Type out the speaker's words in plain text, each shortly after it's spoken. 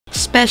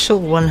Special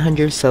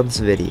 100 subs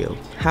video,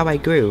 how I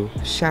grew,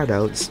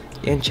 shoutouts,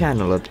 and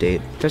channel update.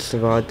 First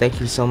of all,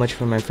 thank you so much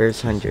for my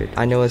first 100.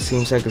 I know it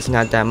seems like it's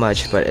not that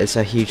much, but it's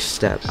a huge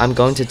step. I'm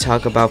going to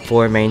talk about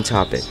 4 main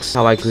topics.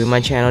 How I grew my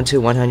channel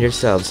to 100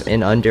 subs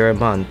in under a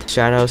month,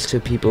 shoutouts to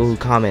people who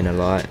comment a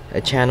lot,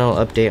 a channel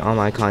update on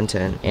my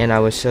content, and I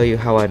will show you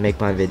how I make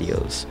my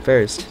videos.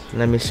 First,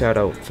 let me shout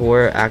out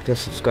 4 active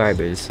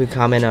subscribers who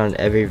comment on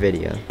every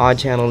video. All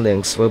channel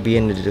links will be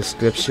in the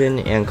description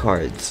and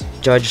cards.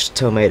 Judge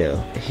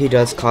Tomato, he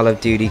does Call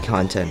of Duty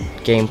content,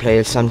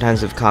 gameplay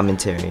sometimes with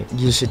commentary.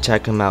 You should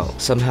check him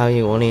out. Somehow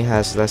he only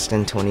has less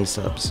than 20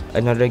 subs.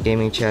 Another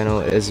gaming channel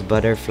is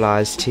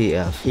Butterflies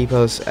TF. He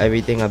posts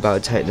everything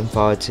about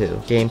Titanfall 2.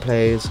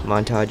 Gameplays,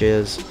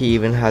 montages, he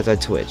even has a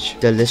Twitch.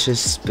 Delicious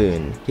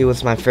Spoon. He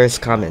was my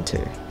first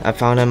commenter. I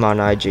found him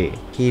on IG.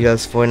 He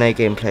does Fortnite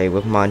gameplay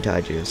with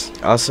montages.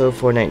 Also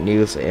Fortnite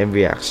news and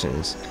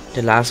reactions.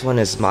 The last one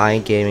is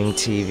Maigaming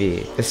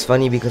TV. It's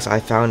funny because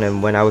I found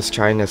him when I was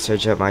trying to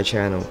search up my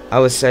channel. I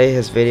would say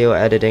his video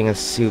editing is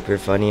super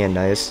funny and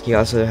nice. He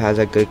also has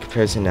a good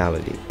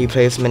personality. He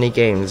plays many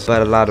games,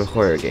 but a lot of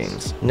horror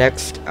games.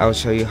 Next, I'll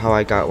show you how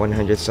I got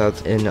 100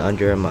 subs in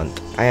under a month.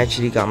 I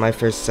actually got my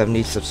first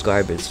 70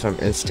 subscribers from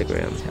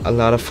Instagram. A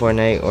lot of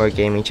Fortnite or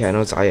gaming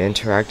channels I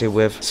interacted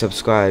with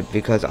subscribed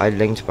because I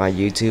linked my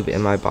YouTube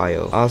in my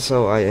bio.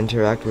 Also, I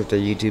interact with the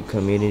YouTube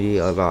community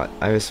a lot.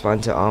 I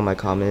respond to all my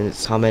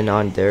comments, comment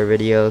on their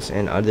videos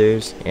and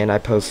others, and I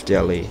post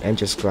daily and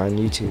just grind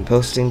YouTube.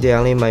 Posting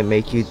daily might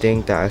make you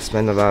think that I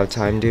spend a lot of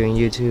time doing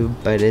YouTube,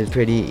 but it's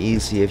pretty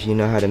easy if you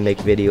know how to make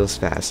videos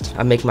fast.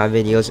 I make my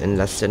videos in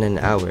less than an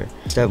hour.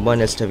 Step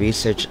 1 is to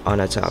research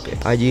on a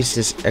topic. I use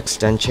this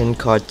extension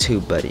called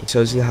TubeBuddy.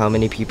 Shows you how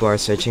many people are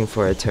searching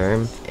for a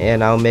term,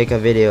 and I'll make a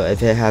video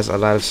if it has a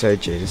lot of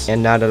searches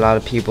and not a lot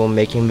of people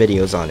making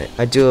videos on it.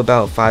 I do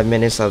about 5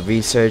 minutes of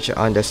research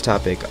on this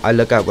topic. I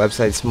look at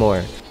websites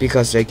more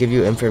because they give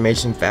you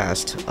information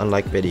fast,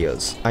 unlike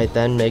videos. I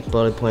then make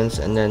bullet points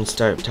and then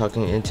start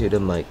talking into the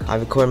mic. I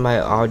record my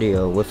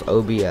audio with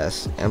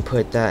OBS and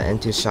put that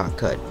into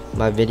Shotcut,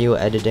 my video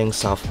editing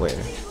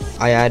software.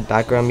 I add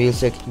background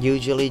music,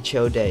 usually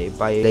Chill Day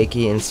by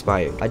Lakey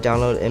Inspired. I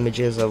download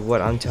images of what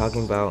I'm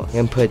talking about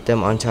and put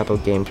them on top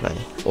of gameplay,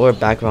 or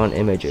background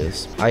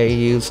images. I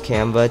use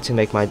Canva to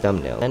make my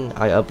thumbnail, and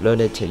I upload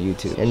it to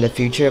YouTube. In the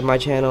future of my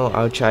channel,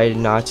 I'll try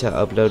not to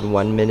upload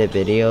 1-minute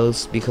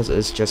videos because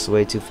it's just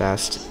way too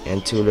fast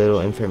and too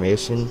little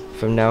information.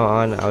 From now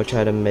on, I'll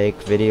try to make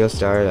videos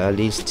that are at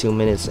least 2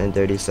 minutes and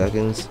 30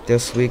 seconds.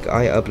 This week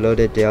I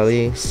uploaded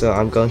daily, so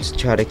I'm going to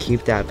try to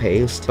keep that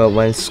pace, but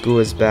when school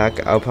is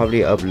back, I'll probably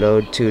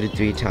upload 2 to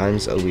 3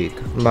 times a week.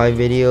 My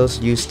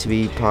videos used to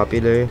be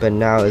popular, but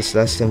now it's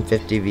less than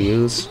 50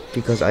 views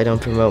because I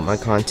don't promote my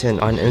content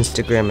on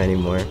Instagram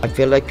anymore. I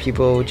feel like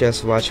people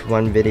just watch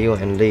one video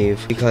and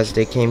leave because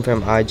they came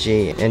from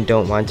IG and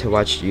don't want to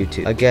watch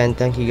YouTube. Again,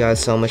 thank you guys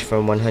so much for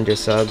 100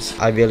 subs.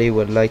 I really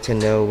would like to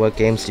know what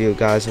games you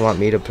guys want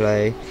me to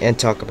play and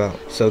talk about.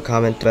 So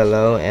comment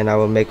below and I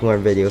will make more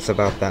videos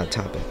about that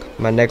topic.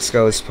 My next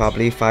goal is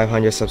probably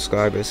 500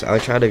 subscribers. I'll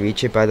try to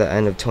reach it by the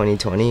end of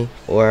 2020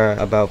 or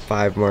about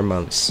 5 more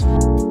months.